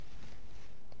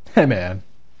Hey man,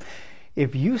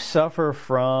 if you suffer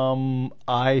from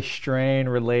eye strain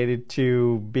related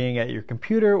to being at your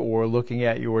computer or looking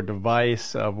at your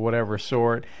device of whatever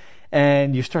sort,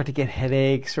 and you start to get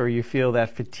headaches or you feel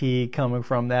that fatigue coming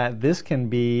from that, this can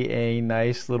be a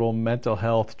nice little mental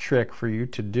health trick for you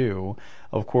to do.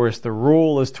 Of course, the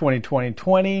rule is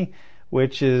 20-20-20,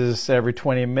 which is every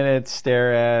 20 minutes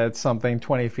stare at something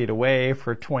 20 feet away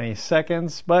for 20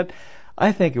 seconds, but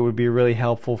I think it would be really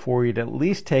helpful for you to at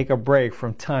least take a break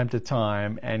from time to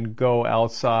time and go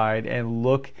outside and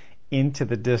look into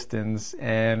the distance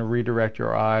and redirect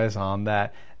your eyes on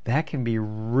that. That can be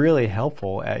really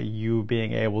helpful at you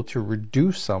being able to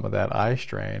reduce some of that eye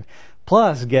strain.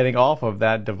 Plus, getting off of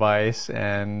that device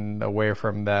and away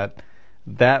from that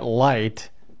light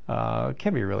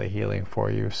can be really healing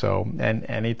for you. So, and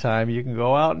anytime you can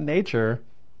go out in nature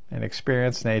and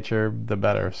experience nature, the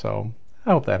better. So,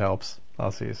 I hope that helps. I'll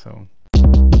see you soon.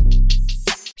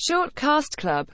 Shortcast Club.